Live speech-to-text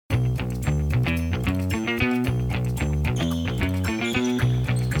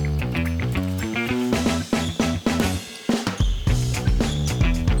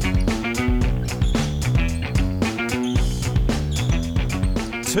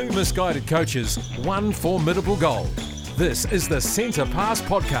Two misguided coaches, one formidable goal. This is the Centre Pass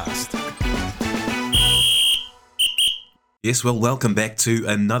Podcast. Yes, well, welcome back to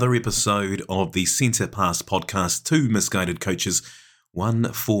another episode of the Centre Pass Podcast. Two misguided coaches,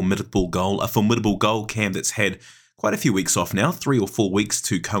 one formidable goal. A formidable goal, Cam, that's had quite a few weeks off now, 3 or 4 weeks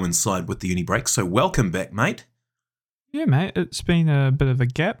to coincide with the uni break. So welcome back, mate. Yeah, mate, it's been a bit of a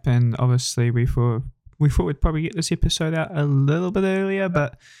gap, and obviously we thought we'd probably get this episode out a little bit earlier,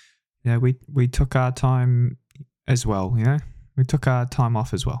 but we took our time as well. We took our time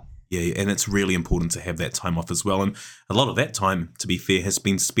off as well. Yeah, and it's really important to have that time off as well. And a lot of that time, to be fair, has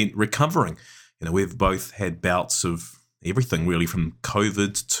been spent recovering. We've both had bouts of everything really, from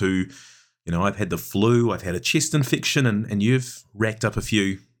COVID to, I've had the flu, I've had a chest infection, and you've racked up a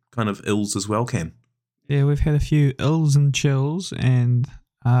few kind of ills as well, Cam. Yeah, we've had a few ills and chills, and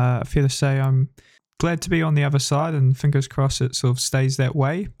fair to say I'm glad to be on the other side, and fingers crossed it sort of stays that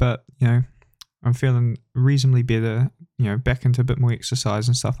way. But, I'm feeling reasonably better, back into a bit more exercise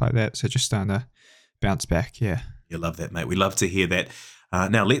and stuff like that. So just starting to bounce back, yeah. You love that, mate. We love to hear that.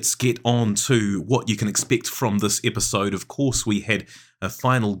 Now let's get on to what you can expect from this episode. Of course, we had a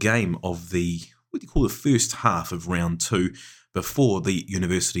final game of the first half of round 2 before the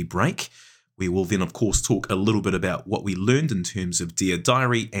university break. We will then, of course, talk a little bit about what we learned in terms of Dear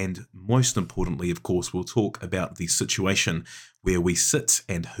Diary, and most importantly, of course, we'll talk about the situation where we sit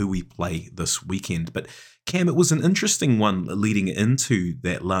and who we play this weekend. But Cam, it was an interesting one leading into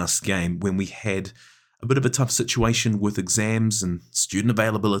that last game when we had a bit of a tough situation with exams and student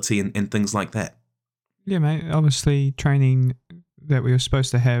availability and things like that. Yeah, mate. Obviously, training that we were supposed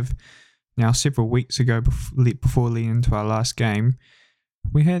to have now several weeks ago before leading into our last game,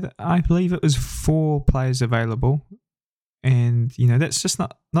 we had, I believe it was 4 players available, and that's just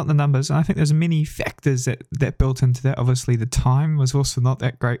not the numbers. And I think there's many factors that built into that. Obviously, the time was also not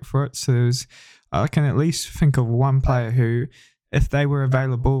that great for it. So I can at least think of one player who, if they were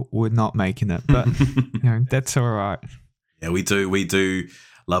available, would not making it. But that's all right. Yeah, we do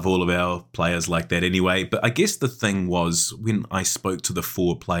love all of our players like that anyway. But I guess the thing was, when I spoke to the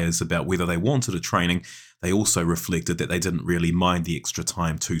 4 players about whether they wanted a training, they also reflected that they didn't really mind the extra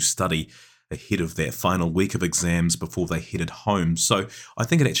time to study ahead of that final week of exams before they headed home. So I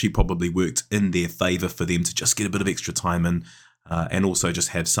think it actually probably worked in their favour for them to just get a bit of extra time in, and also just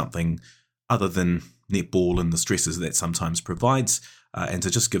have something other than netball and the stresses that sometimes provides, and to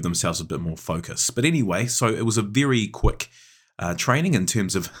just give themselves a bit more focus. But anyway, so it was a very quick training in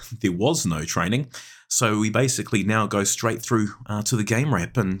terms of there was no training. So we basically now go straight through to the game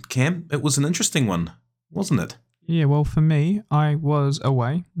wrap. And Cam, it was an interesting one, wasn't it? Yeah, well, for me, I was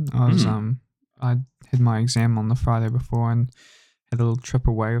away. I had my exam on the Friday before and had a little trip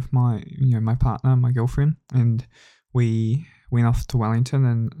away with my my partner, my girlfriend, and we went off to Wellington.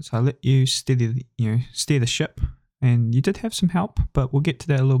 And so I let you steer the ship, and you did have some help, but we'll get to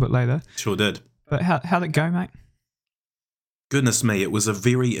that a little bit later. Sure did. But how'd it go, mate? Goodness me, it was a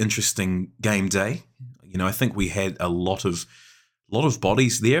very interesting game day. I think we had a lot of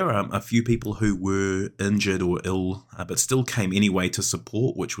bodies there, a few people who were injured or ill, but still came anyway to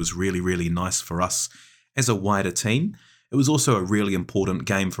support, which was really, really nice for us as a wider team. It was also a really important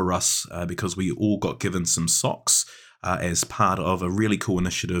game for us because we all got given some socks as part of a really cool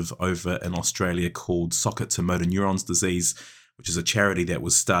initiative over in Australia called Soccer to Motor Neurons Disease, which is a charity that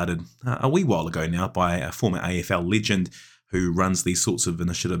was started a wee while ago now by a former AFL legend who runs these sorts of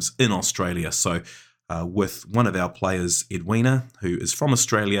initiatives in Australia. So with one of our players, Edwina, who is from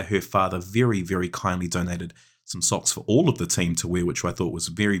Australia, her father very, very kindly donated some socks for all of the team to wear, which I thought was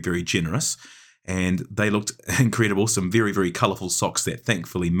very, very generous. And they looked incredible, some very, very colourful socks that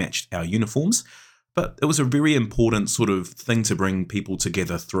thankfully matched our uniforms. But it was a very important sort of thing to bring people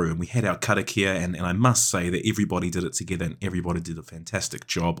together through. And we had our karakia, and I must say that everybody did it together, and everybody did a fantastic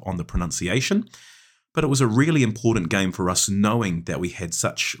job on the pronunciation. But it was a really important game for us, knowing that we had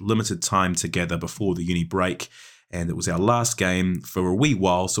such limited time together before the uni break, and it was our last game for a wee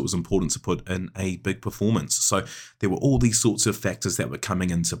while, so it was important to put in a big performance. So there were all these sorts of factors that were coming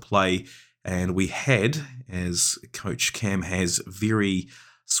into play, and we had, as Coach Cam has very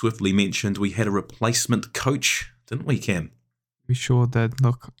swiftly mentioned, we had a replacement coach, didn't we, Cam? We sure did.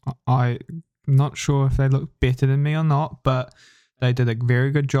 Look, I'm not sure if they look better than me or not, but they did a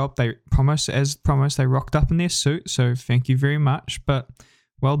very good job. They as promised, they rocked up in their suit, so thank you very much. But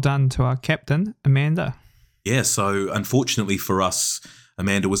well done to our captain, Amanda. Yeah, so unfortunately for us,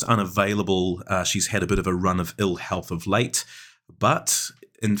 Amanda was unavailable. She's had a bit of a run of ill health of late. But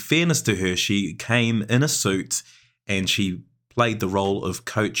in fairness to her, she came in a suit and she played the role of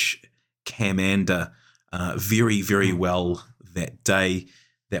Coach Camander very, very well that day.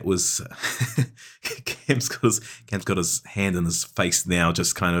 that was Cam's got his hand in his face now,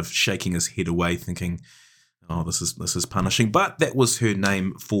 just kind of shaking his head away, thinking, "Oh, this is punishing." But that was her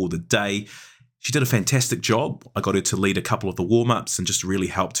name for the day. She did a fantastic job. I got her to lead a couple of the warm-ups and just really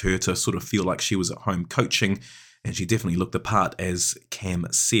helped her to sort of feel like she was at home coaching, and she definitely looked the part, as Cam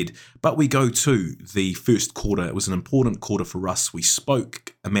said. But we go to the first quarter. It was an important quarter for us. We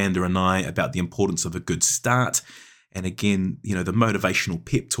spoke, Amanda and I, about the importance of a good start. And again, the motivational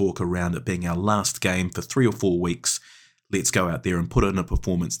pep talk around it being our last game for 3 or 4 weeks. Let's go out there and put in a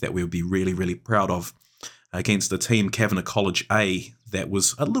performance that we'll be really, really proud of against a team, Kavanagh College A, that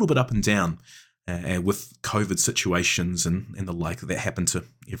was a little bit up and down with COVID situations and the like that happened to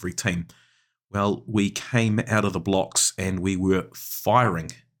every team. Well, we came out of the blocks and we were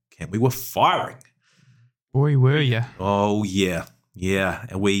firing. We were firing. Boy, were you. Oh, yeah. Yeah.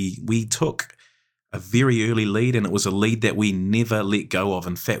 And we took a very early lead, and it was a lead that we never let go of.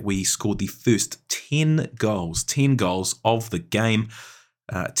 In fact, we scored the first 10 goals of the game.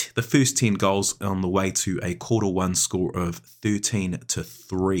 The first 10 goals on the way to a quarter one score of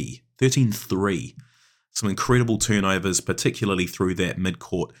 13-3. 13-3. Some incredible turnovers, particularly through that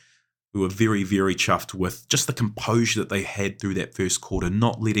mid-court. We were very, very chuffed with just the composure that they had through that first quarter,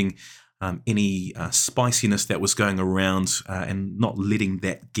 not letting any spiciness that was going around and not letting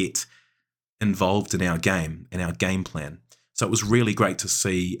that get involved in our game and our game plan. So it was really great to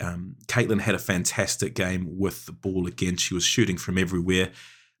see. Caitlin had a fantastic game with the ball again. She was shooting from everywhere.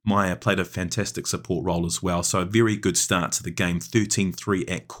 Maya played a fantastic support role as well. So a very good start to the game, 13-3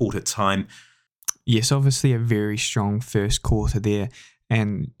 at quarter time. Yes, obviously a very strong first quarter there.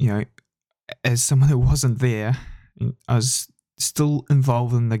 And, as someone who wasn't there, I was still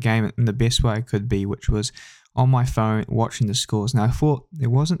involved in the game in the best way I could be, which was on my phone watching the scores. Now, I thought there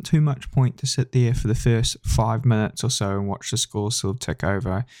wasn't too much point to sit there for the first 5 minutes or so and watch the scores sort of tick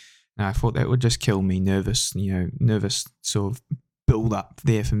over. Now, I thought that would just kill me, nervous sort of build up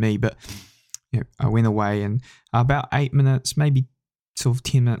there for me. But I went away, and about 8 minutes, maybe sort of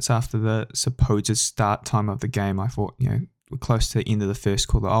 10 minutes after the supposed start time of the game, I thought, we're close to the end of the first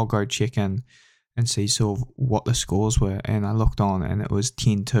quarter. I'll go check in and see sort of what the scores were. And I looked on, and it was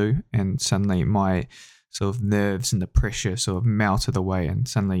 10-2, and suddenly my sort of nerves and the pressure sort of melted away, and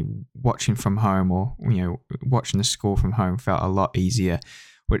suddenly watching from home or watching the score from home felt a lot easier,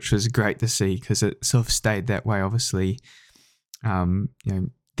 which was great to see, because it sort of stayed that way obviously there,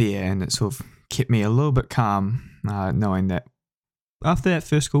 and it sort of kept me a little bit calm, knowing that after that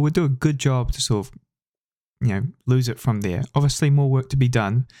first goal we'd do a good job to sort of lose it from there. Obviously more work to be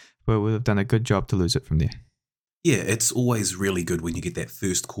done, but we'd have done a good job to lose it from there. Yeah, it's always really good when you get that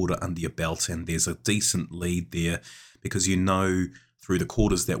first quarter under your belt and there's a decent lead there, because through the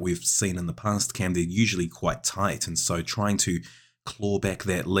quarters that we've seen in the past, Cam, they're usually quite tight. And so trying to claw back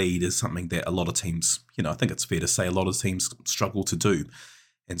that lead is something that a lot of teams, I think it's fair to say a lot of teams struggle to do.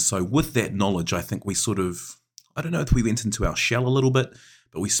 And so with that knowledge, I think we sort of, I don't know if we went into our shell a little bit,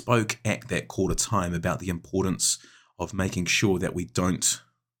 but we spoke at that quarter time about the importance of making sure that we don't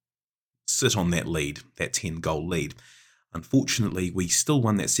sit on that lead, that 10-goal lead. Unfortunately, we still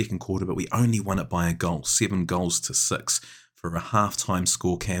won that second quarter, but we only won it by a goal, 7-6, for a half-time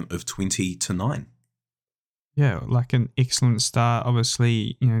score, Cam, of 20-9. Yeah, like an excellent start.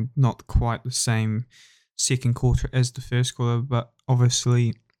 Obviously, not quite the same second quarter as the first quarter, but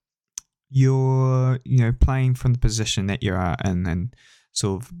obviously you're, playing from the position that you are in, and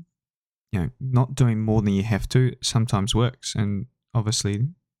sort of, not doing more than you have to sometimes works. And obviously,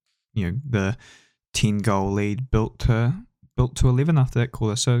 the 10-goal lead built to 11 after that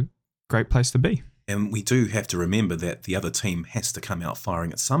quarter. So great place to be. And we do have to remember that the other team has to come out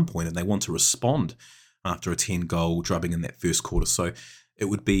firing at some point, and they want to respond after a 10-goal drubbing in that first quarter. So it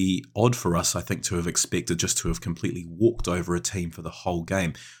would be odd for us, I think, to have expected just to have completely walked over a team for the whole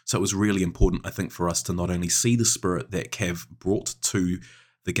game. So it was really important, I think, for us to not only see the spirit that Cav brought to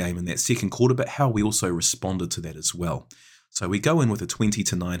the game in that second quarter, but how we also responded to that as well. So we go in with a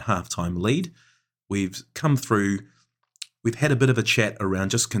 20-9 halftime lead. We've come through, we've had a bit of a chat around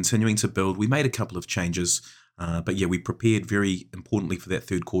just continuing to build. We made a couple of changes, but yeah, we prepared very importantly for that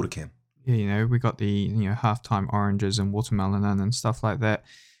third quarter, Cam. Yeah, we got the halftime oranges and watermelon in and stuff like that,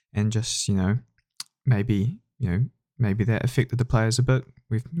 and just maybe that affected the players a bit.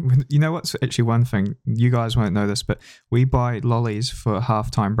 What's actually one thing, you guys won't know this, but we buy lollies for a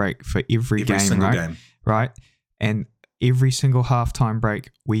halftime break for every game, single right? Game. Right, and every single halftime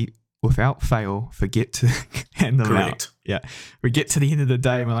break we without fail, forget to hand them out. Correct. Yeah. We get to the end of the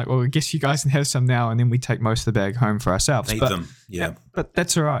day and we're like, well, I guess you guys can have some now. And then we take most of the bag home for ourselves. Need them. Yeah. But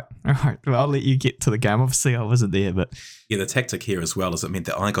that's all right. All right. Well, I'll let you get to the game. Obviously, I wasn't there, but. Yeah, the tactic here as well is it meant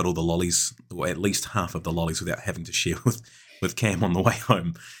that I got all the lollies, or at least half of the lollies, without having to share with Cam on the way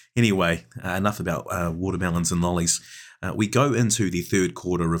home. Anyway, enough about watermelons and lollies. We go into the third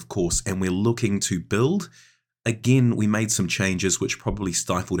quarter, of course, and we're looking to build. Again, we made some changes which probably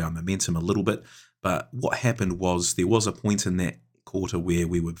stifled our momentum a little bit. But what happened was there was a point in that quarter where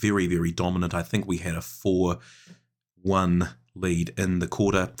we were very, very dominant. I think we had a 4-1 lead in the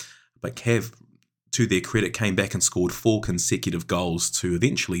quarter. But Cav, to their credit, came back and scored 4 consecutive goals to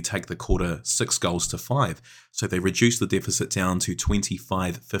eventually take the quarter 6 goals to 5. So they reduced the deficit down to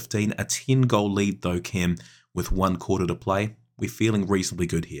 25-15. A 10-goal lead, though, Cam, with 1 quarter to play. We're feeling reasonably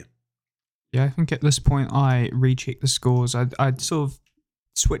good here. Yeah, I think at this point I rechecked the scores. I'd sort of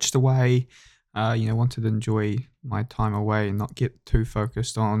switched away. Wanted to enjoy my time away and not get too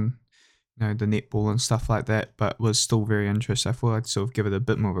focused on, the netball and stuff like that, but was still very interested. I thought I'd sort of give it a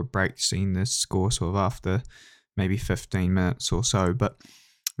bit more of a break, seeing this score sort of after maybe 15 minutes or so. But,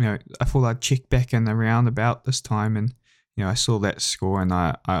 I thought I'd check back in around about this time, and, I saw that score and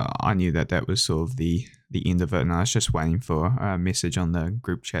I knew that was sort of the end of it, and I was just waiting for a message on the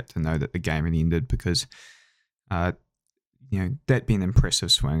group chat to know that the game had ended, because that'd be an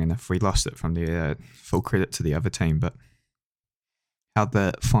impressive swing, and if we lost it from there, full credit to the other team. But how'd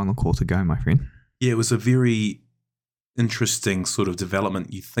the final quarter go, my friend? Yeah, it was a very interesting sort of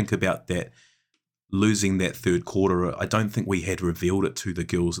development. You think about that, losing that third quarter. I don't think we had revealed it to the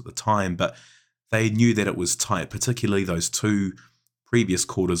girls at the time, but they knew that it was tight, particularly those 2 previous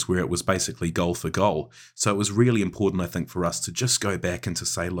quarters where it was basically goal for goal. So it was really important, I think, for us to just go back and to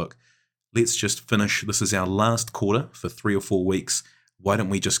say, look, let's just finish. This is our last quarter for 3 or 4 weeks. Why don't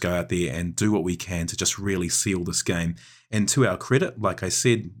we just go out there and do what we can to just really seal this game? And to our credit, like I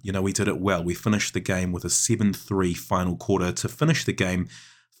said, we did it well. We finished the game with a 7-3 final quarter to finish the game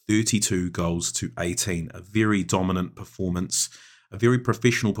 32 goals to 18. A very dominant performance, a very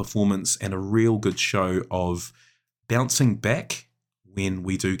professional performance, and a real good show of bouncing back when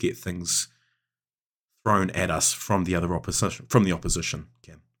we do get things thrown at us from the opposition,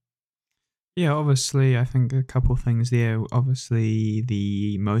 Cam. Yeah, obviously, I think a couple of things there. Obviously,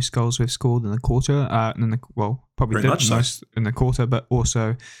 the most goals we've scored in the quarter, probably the most in the quarter, but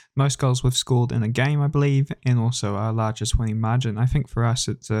also most goals we've scored in a game, I believe, and also our largest winning margin. I think for us,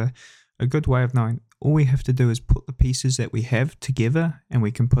 it's a good way of knowing all we have to do is put the pieces that we have together, and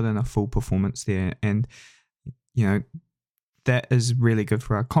we can put in a full performance there. And, that is really good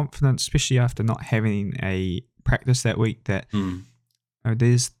for our confidence, especially after not having a practice that week, that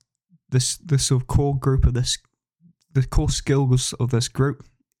there's this sort of core group of the core skills of this group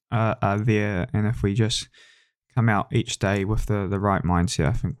are there, and if we just come out each day with the right mindset,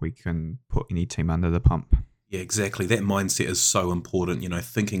 I think we can put any team under the pump. Yeah, exactly. That mindset is so important.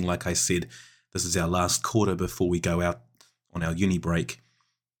 Thinking, like I said, this is our last quarter before we go out on our uni break.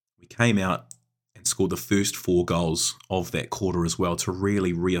 We came out and scored the first 4 goals of that quarter as well to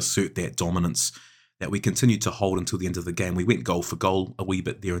really reassert that dominance that we continued to hold until the end of the game. We went goal for goal a wee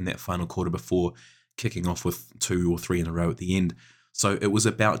bit there in that final quarter before kicking off with 2 or 3 in a row at the end. So it was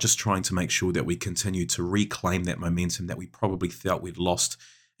about just trying to make sure that we continued to reclaim that momentum that we probably felt we'd lost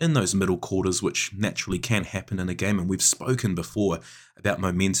in those middle quarters, which naturally can happen in a game. And we've spoken before about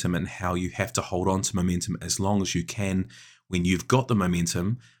momentum and how you have to hold on to momentum as long as you can when you've got the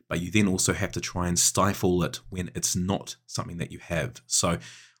momentum, but you then also have to try and stifle it when it's not something that you have. So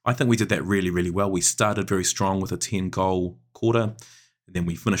I think we did that really, really well. We started very strong with a 10-goal quarter, and then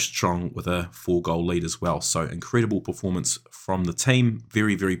we finished strong with a 4-goal lead as well. So incredible performance from the team.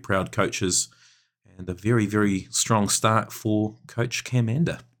 Very, very proud coaches, and a very, very strong start for Coach Cam.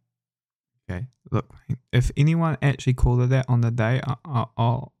 Okay, look, if anyone actually called it that on the day,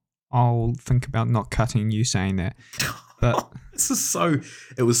 I'll think about not cutting you saying that. But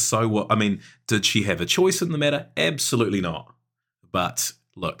it was so what? I mean, did she have a choice in the matter? Absolutely not. But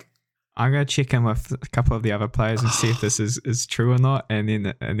look, I'm gonna check in with a couple of the other players and see if this is true or not, and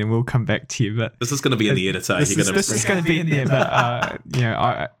then we'll come back to you. But this is going to be in the editor. This is going to be in there. But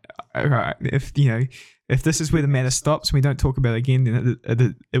if this is where the matter stops and we don't talk about it again,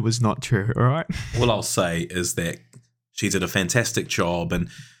 then it was not true. All right. All I'll say is that she did a fantastic job, and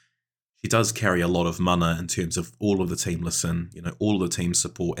she does carry a lot of mana in terms of all of the team all of the team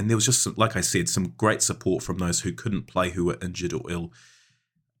support. And there was just, like I said, some great support from those who couldn't play, who were injured or ill.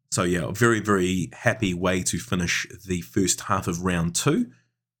 So yeah, a very, very happy way to finish the first half of round 2.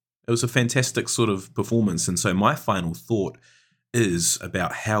 It was a fantastic sort of performance. And so my final thought is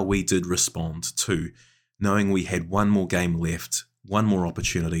about how we did respond to knowing we had one more game left, one more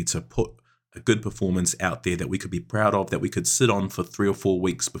opportunity to put a good performance out there that we could be proud of, that we could sit on for 3 or 4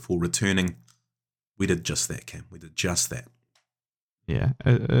 weeks before returning. We did just that, Cam. We did just that. Yeah,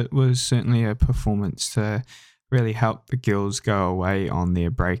 it was certainly a performance to really help the girls go away on their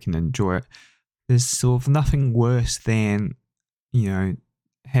break and enjoy it. There's sort of nothing worse than,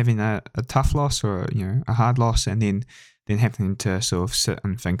 having a tough loss or, a hard loss and then having to sort of sit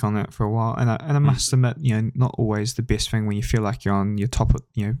and think on it for a while. And I must admit, not always the best thing when you feel like you're on your top of,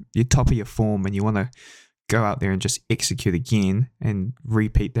 your top of your form and you want to go out there and just execute again and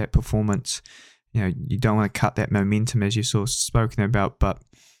repeat that performance. You don't want to cut that momentum as you sort of spoken about, but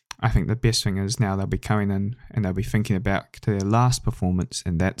I think the best thing is now they'll be coming in and they'll be thinking about to their last performance,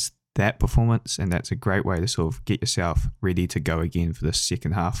 and that's that performance, and that's a great way to sort of get yourself ready to go again for the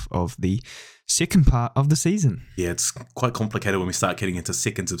second half of the second part of the season. Yeah, it's quite complicated when we start getting into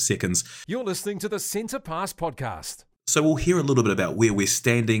seconds of seconds. You're listening to the Centre Pass podcast. So we'll hear a little bit about where we're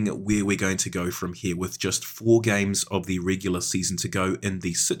standing, where we're going to go from here with just 4 games of the regular season to go in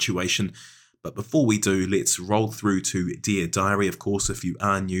the situation. But before we do, let's roll through to Dear Diary. Of course, if you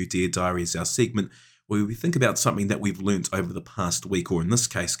are new, Dear Diary is our segment where we think about something that we've learnt over the past week, or in this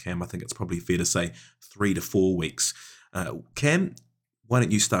case, Cam, I think it's probably fair to say 3 to 4 weeks. Cam, why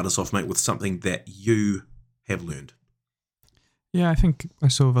don't you start us off, mate, with something that you have learned? Yeah, I think I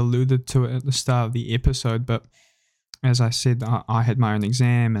sort of alluded to it at the start of the episode, but as I said, I had my own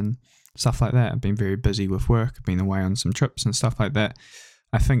exam and stuff like that. I've been very busy with work. I've been away on some trips and stuff like that.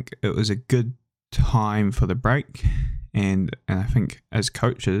 I think it was a good time for the break, and I think as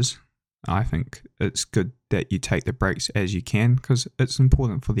coaches, I think it's good that you take the breaks as you can because it's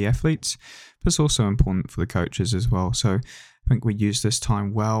important for the athletes, but it's also important for the coaches as well. So I think we use this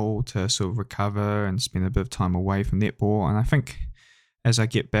time well to sort of recover and spend a bit of time away from netball. And I think as I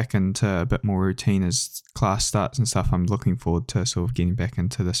get back into a bit more routine as class starts and stuff, I'm looking forward to sort of getting back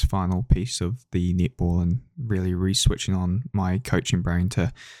into this final piece of the netball and really re-switching on my coaching brain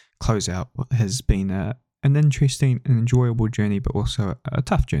to close out what has been an interesting and enjoyable journey, but also a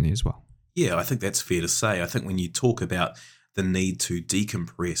tough journey as well. Yeah, I think that's fair to say. I think when you talk about the need to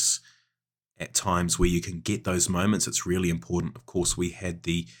decompress at times where you can get those moments, it's really important. Of course, we had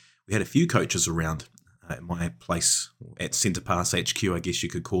a few coaches around at my place at Centre Pass HQ, I guess you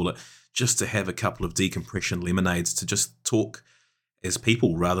could call it, just to have a couple of decompression lemonades to just talk as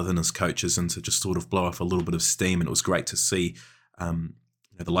people rather than as coaches and to just sort of blow off a little bit of steam. And it was great to see the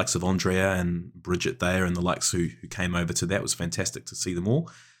likes of Andrea and Bridget there and the likes who came over to that. It was fantastic to see them all.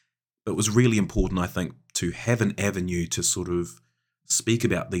 But it was really important, I think, to have an avenue to sort of speak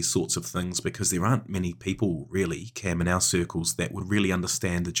about these sorts of things because there aren't many people really, Cam, in our circles that would really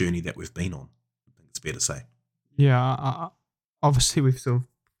understand the journey that we've been on. I think it's fair to say. Yeah, obviously we've sort of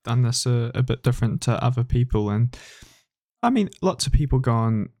done this a bit different to other people. And I mean, lots of people go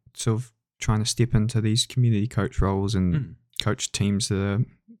on sort of trying to step into these community coach roles and coach teams that are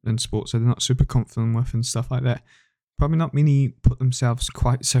in sports that they're not super confident with and stuff like that. Probably not many put themselves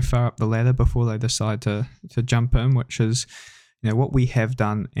quite so far up the ladder before they decide to jump in, which is, what we have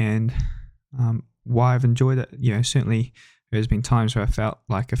done and why I've enjoyed it. Certainly there's been times where I felt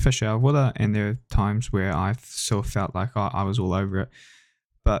like a fish out of water, and there are times where I've sort of felt like I was all over it.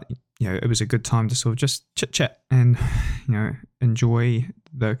 But it was a good time to sort of just chit chat and enjoy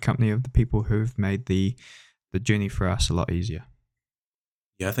the company of the people who've made the journey for us a lot easier.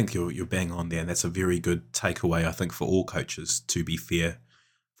 Yeah, I think you're bang on there, and that's a very good takeaway, I think, for all coaches, to be fair,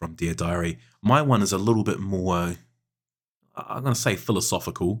 from Dear Diary. My one is a little bit more, I'm going to say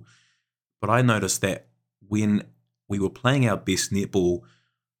philosophical, but I noticed that when we were playing our best netball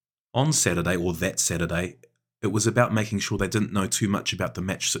on Saturday, or that Saturday, it was about making sure they didn't know too much about the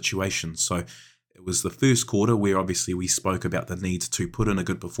match situation. So it was the first quarter where obviously we spoke about the need to put in a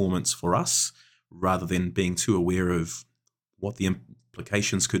good performance for us, rather than being too aware of what the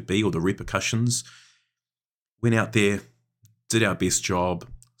implications could be or the repercussions. Went out there, did our best job,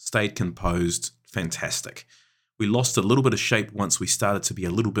 stayed composed, fantastic. We lost a little bit of shape once we started to be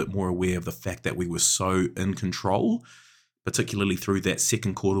a little bit more aware of the fact that we were so in control, particularly through that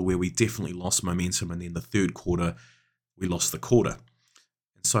second quarter where we definitely lost momentum, and then the third quarter, we lost the quarter.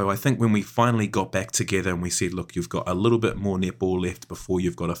 And so I think when we finally got back together and we said, look, you've got a little bit more netball left before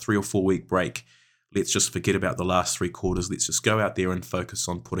you've got a 3 or 4 week break, let's just forget about the last 3 quarters. Let's just go out there and focus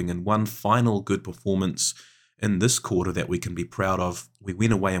on putting in one final good performance in this quarter that we can be proud of. We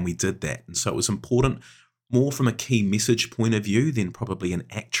went away and we did that. And so it was important, more from a key message point of view than probably an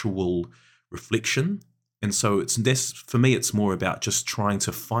actual reflection. And so for me, it's more about just trying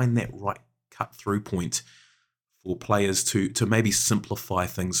to find that right cut through point for players to maybe simplify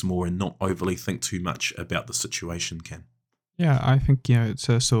things more and not overly think too much about the situation, Cam? Yeah, I think, it's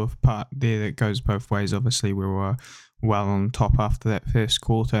a sort of part there that goes both ways. Obviously, we were well on top after that first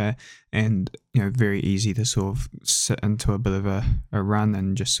quarter, and, very easy to sort of sit into a bit of a run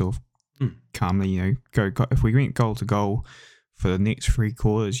and just sort of calmly, go. If we went goal to goal for the next 3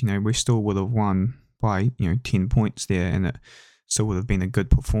 quarters, we still would have won by, 10 points there, and it still would have been a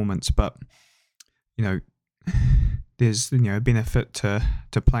good performance. But, there's, a benefit to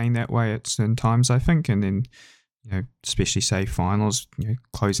playing that way at certain times, I think, and then, especially say finals,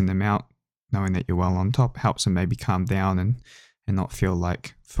 closing them out, knowing that you're well on top helps them maybe calm down and not feel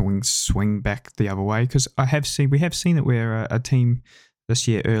like things swing back the other way. Because we have seen it where a team this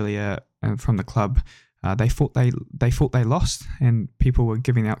year earlier from the club, they thought they lost, and people were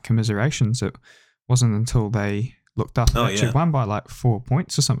giving out commiserations. It wasn't until they looked up and actually won by like 4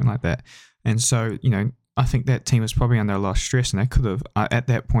 points or something like that. And so, I think that team was probably under a lot of stress, and they could have, at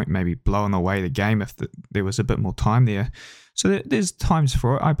that point, maybe blown away the game if there was a bit more time there. So there's times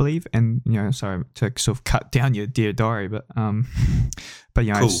for it, I believe, and sorry to sort of cut down your dear diary, but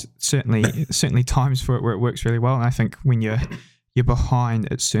cool. certainly times for it where it works really well. And I think when you're behind,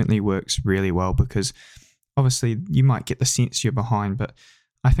 it certainly works really well, because obviously you might get the sense you're behind, but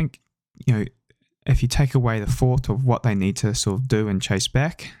I think if you take away the thought of what they need to sort of do and chase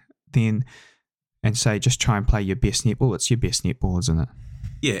back, then and say just try and play your best netball, it's your best netball, isn't it?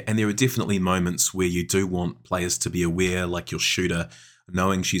 Yeah, and there are definitely moments where you do want players to be aware, like your shooter,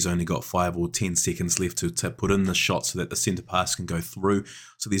 knowing she's only got 5 or 10 seconds left to put in the shot so that the centre pass can go through.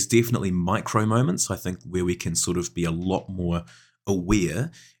 So there's definitely micro moments, I think, where we can sort of be a lot more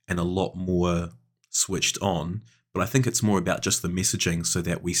aware and a lot more switched on. But I think it's more about just the messaging, so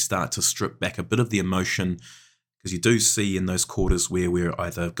that we start to strip back a bit of the emotion, because you do see in those quarters where we're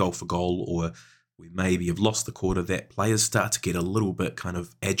either goal for goal or we maybe have lost the quarter, that players start to get a little bit kind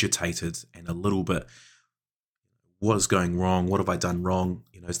of agitated and a little bit, what is going wrong? What have I done wrong?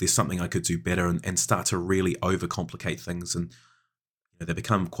 Is there something I could do better? And start to really overcomplicate things. And they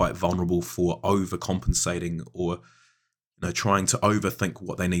become quite vulnerable for overcompensating or trying to overthink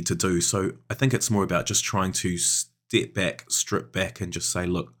what they need to do. So I think it's more about just trying to step back, strip back, and just say,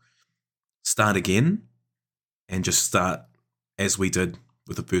 look, start again, and just start as we did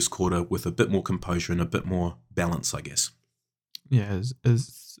with the first quarter, with a bit more composure and a bit more balance, I guess. Yeah,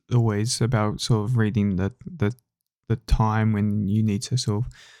 it's always about sort of reading the time when you need to sort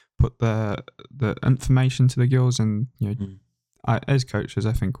of put the information to the girls, and as coaches,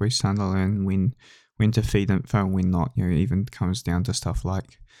 I think we start to learn when to feed info and when not. It even comes down to stuff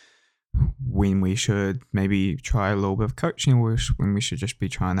like when we should maybe try a little bit of coaching, or when we should just be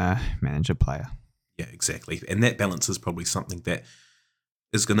trying to manage a player. Yeah, exactly. And that balance is probably something that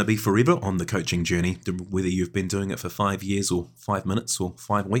is going to be forever on the coaching journey, whether you've been doing it for 5 years or 5 minutes or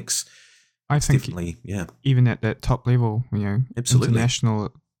 5 weeks. I think definitely, yeah. Even at that top level, Absolutely.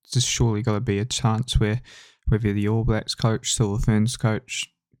 International, there's surely got to be a chance where whether the All Blacks coach, Silver Ferns coach,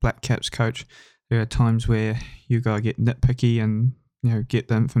 Black Caps coach, there are times where you got to get nitpicky and get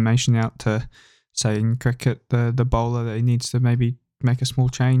the information out to, say in cricket, the bowler that he needs to maybe make a small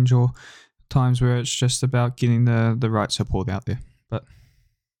change, or times where it's just about getting the right support out there. But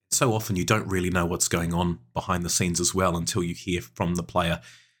so often you don't really know what's going on behind the scenes as well until you hear from the player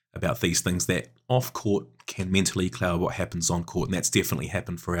about these things that off court can mentally cloud what happens on court, and that's definitely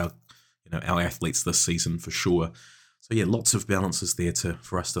happened for our athletes this season for sure. So yeah, lots of balances there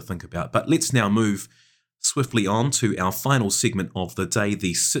for us to think about. But let's now move swiftly on to our final segment of the day,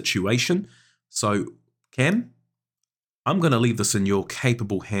 the situation. So Cam, I'm going to leave this in your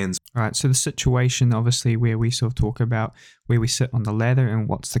capable hands. All right, so the situation, obviously, where we sort of talk about where we sit on the ladder and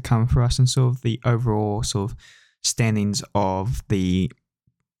what's to come for us, and sort of the overall sort of standings of the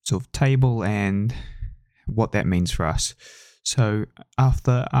sort of table and what that means for us. So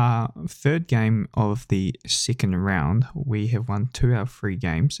after our third game of the second round, we have won 2 out of 3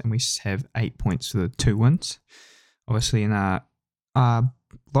 games, and we have 8 points for the 2 wins. Obviously, in our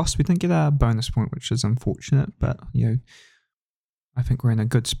loss, we didn't get our bonus point, which is unfortunate, but I think we're in a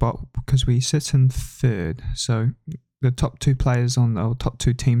good spot because we sit in third. So the top 2 players top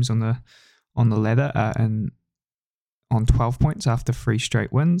 2 teams on the ladder are on 12 points after 3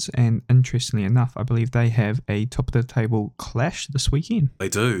 straight wins, and interestingly enough, I believe they have a top of the table clash this weekend. They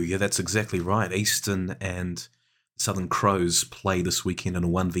do, yeah, that's exactly right. Eastern and Southern Crows play this weekend in a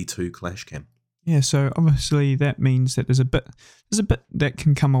 1v2 clash, Cam. Yeah, so obviously that means that there's a bit that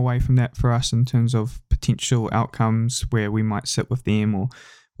can come away from that for us in terms of potential outcomes where we might sit with them or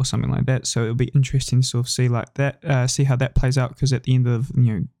something like that. So it'll be interesting to sort of see how that plays out, because at the end of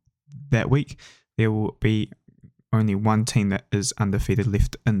that week there will be only one team that is undefeated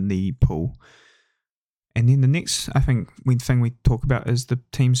left in the pool. And then the next, I think, thing we talk about is the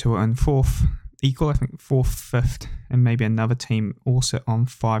teams who are in fourth, equal, I think, fourth, fifth, and maybe another team also on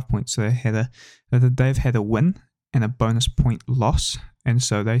 5 points. So they've had a win and a bonus point loss, and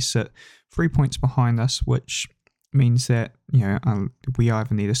so they sit 3 points behind us, which means that we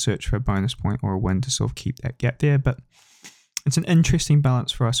either need to search for a bonus point or a win to sort of keep that gap there. But it's an interesting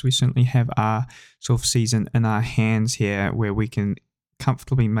balance for us. We certainly have our sort of season in our hands here, where we can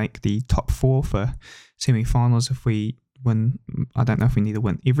comfortably make the top 4 for semi-finals if we win. I don't know if we need to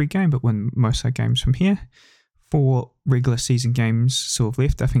win every game, but win most of our games from here. 4 regular season games sort of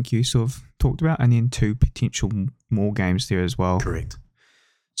left, I think you sort of talked about, and then 2 potential more games there as well. Correct.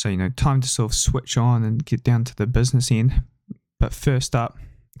 So, time to sort of switch on and get down to the business end. But first up,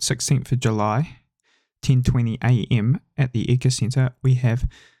 16th of July, 10:20 a.m. at the Edgar Centre, we have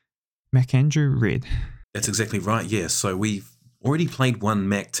MacAndrew Red. That's exactly right, yeah. So we've already played one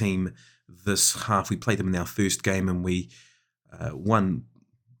Mac team this half. We played them in our first game and we won,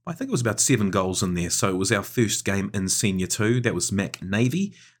 I think it was about 7 goals in there. So it was our first game in Senior 2. That was Mac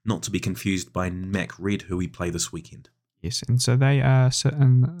Navy, not to be confused by Mac Red, who we play this weekend. Yes, and so they are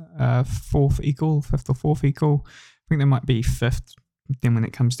sitting 4th equal, 5th or 4th equal. I think they might be 5th then when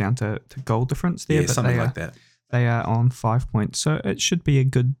it comes down to goal difference there. Yeah, but something like that. They are on 5 points. So it should be a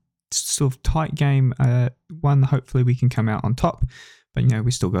good sort of tight game. One, hopefully we can come out on top. But,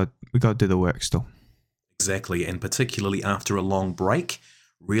 we got to do the work still. Exactly, and particularly after a long break,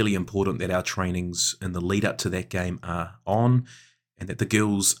 really important that our trainings in the lead up to that game are on, and that the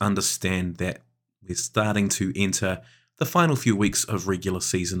girls understand that we're starting to enter the final few weeks of regular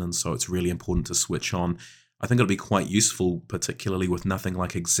season, and so it's really important to switch on. I think it'll be quite useful, particularly with nothing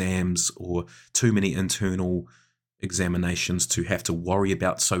like exams or too many internal examinations to have to worry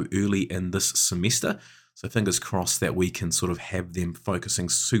about so early in this semester. So fingers crossed that we can sort of have them focusing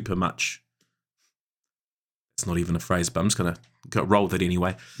super much. It's not even a phrase, but I'm just going to roll with it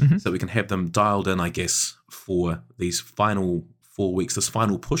anyway. Mm-hmm. So we can have them dialed in, I guess, for these final 4 weeks, this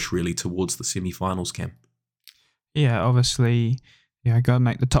final push really towards the semi-finals, Cam. Yeah, obviously, got to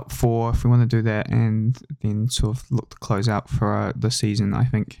make the top 4 if we want to do that, and then sort of look to close out for the season. I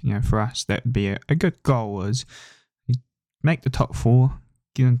think, for us, that would be a good goal, is make the top 4,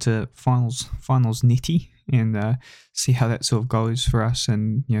 get into finals netty, and see how that sort of goes for us.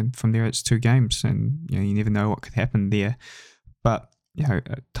 And from there it's 2 games, and you never know what could happen there. But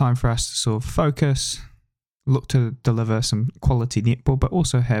time for us to sort of focus, look to deliver some quality netball, but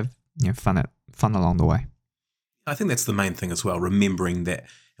also have fun along the way. I think that's the main thing as well, remembering that,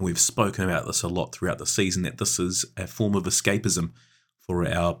 and we've spoken about this a lot throughout the season, that this is a form of escapism for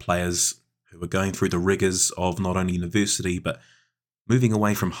our players who are going through the rigours of not only university, but moving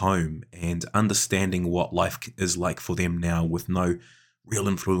away from home and understanding what life is like for them now with no real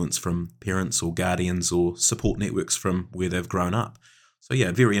influence from parents or guardians or support networks from where they've grown up. So yeah,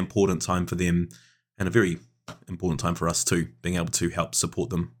 a very important time for them, and a very important time for us too, being able to help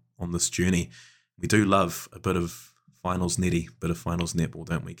support them on this journey. We do love a bit of finals netball,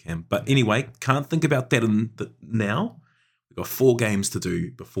 don't we, Cam? But anyway, can't think about that now. We've got 4 games to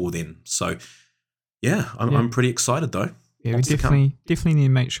do before then. So yeah, I'm pretty excited though. Yeah, we definitely need to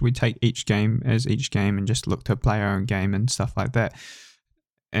make sure we take each game as each game and just look to play our own game and stuff like that,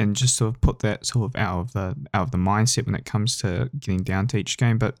 and just sort of put that sort of out of the mindset when it comes to getting down to each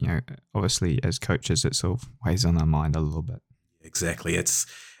game. But obviously as coaches, it sort of weighs on our mind a little bit. Exactly, it's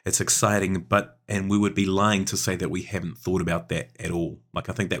exciting, and we would be lying to say that we haven't thought about that at all. Like,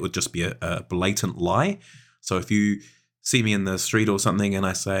 I think that would just be a blatant lie. So if you see me in the street or something and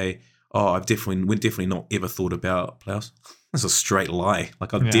I say, oh, we've definitely not ever thought about playoffs, that's a straight lie.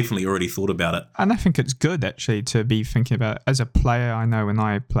 Like, I've definitely already thought about it. And I think it's good, actually, to be thinking about it. As a player, I know when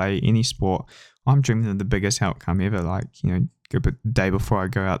I play any sport, I'm dreaming of the biggest outcome ever. Like, the day before I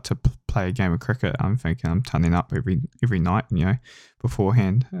go out to play a game of cricket, I'm thinking I'm turning up every night,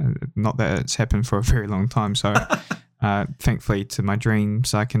 beforehand. Not that it's happened for a very long time, so thankfully to my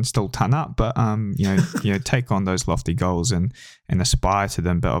dreams I can still turn up, but take on those lofty goals and aspire to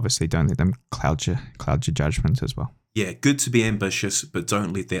them, but obviously don't let them cloud your judgment as well. Yeah, good to be ambitious, but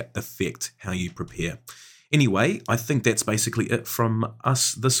don't let that affect how you prepare. Anyway, I think that's basically it from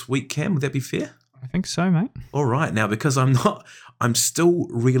us this week, Cam. Would that be fair? I think so, mate. All right. Now, because I'm still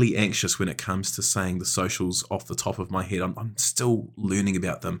really anxious when it comes to saying the socials off the top of my head. I'm still learning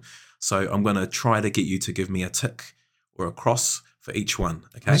about them. So I'm going to try to get you to give me a tick or a cross for each one.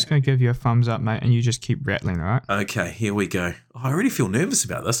 Okay. I'm just going to give you a thumbs up, mate, and you just keep rattling, all right? Okay, here we go. Oh, I already feel nervous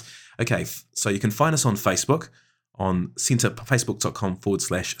about this. Okay, so you can find us on Facebook on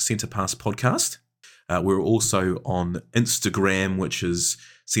facebook.com/Centre Pass Podcast. We're also on Instagram, which is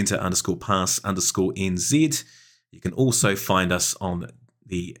centre_pass_NZ. You can also find us on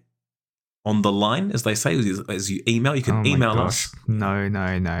the line, as they say, as you email. You can email us. No.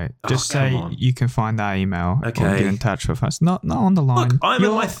 Just come say on. you can find our email or Okay. get in touch with us. Not on the line.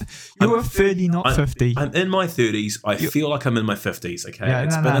 Look, you're 30, not 50. I'm in my 30s. I feel like I'm in my 50s, okay? Yeah,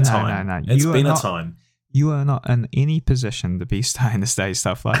 It's no, been no, a no, time. no, no. It's You are been a not- time. You are not in any position to be starting to say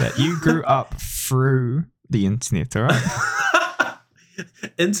stuff like that. You grew up through the internet, all right?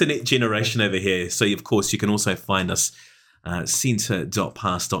 Internet generation over here. So, of course, you can also find us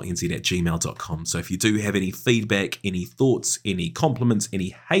centre.pass.nz@gmail.com. So if you do have any feedback, any thoughts, any compliments,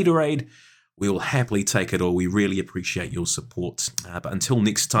 any haterade, we will happily take it all. We really appreciate your support. But until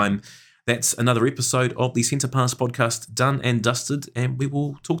next time, that's another episode of the Centre Pass podcast done and dusted, and we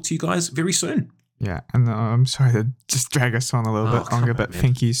will talk to you guys very soon. Yeah, and I'm sorry to just drag us on a little bit longer, but man.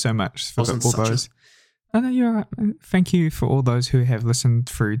 thank you so much for Wasn't all such those. Oh, no, you're right. Thank you for all those who have listened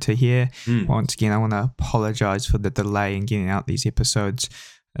through to here. Once again, I want to apologize for the delay in getting out these episodes.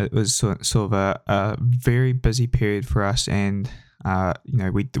 It was sort of a very busy period for us, and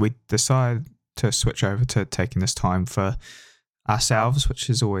we decided to switch over to taking this time for ourselves, which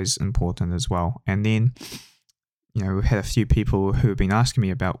is always important as well. And then, we've had a few people who have been asking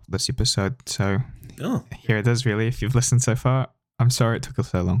me about this episode, so here it is. Really, if you've listened so far, I'm sorry it took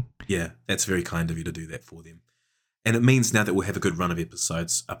us so long. Yeah, that's very kind of you to do that for them. And it means now that we'll have a good run of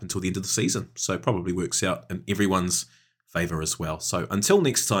episodes up until the end of the season. So it probably works out in everyone's favour as well. So until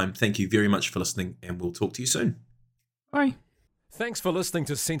next time, thank you very much for listening, and we'll talk to you soon. Bye. Thanks for listening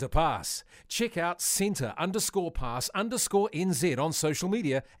to Centre Pass. Check out centre_pass_NZ on social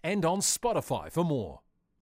media and on Spotify for more.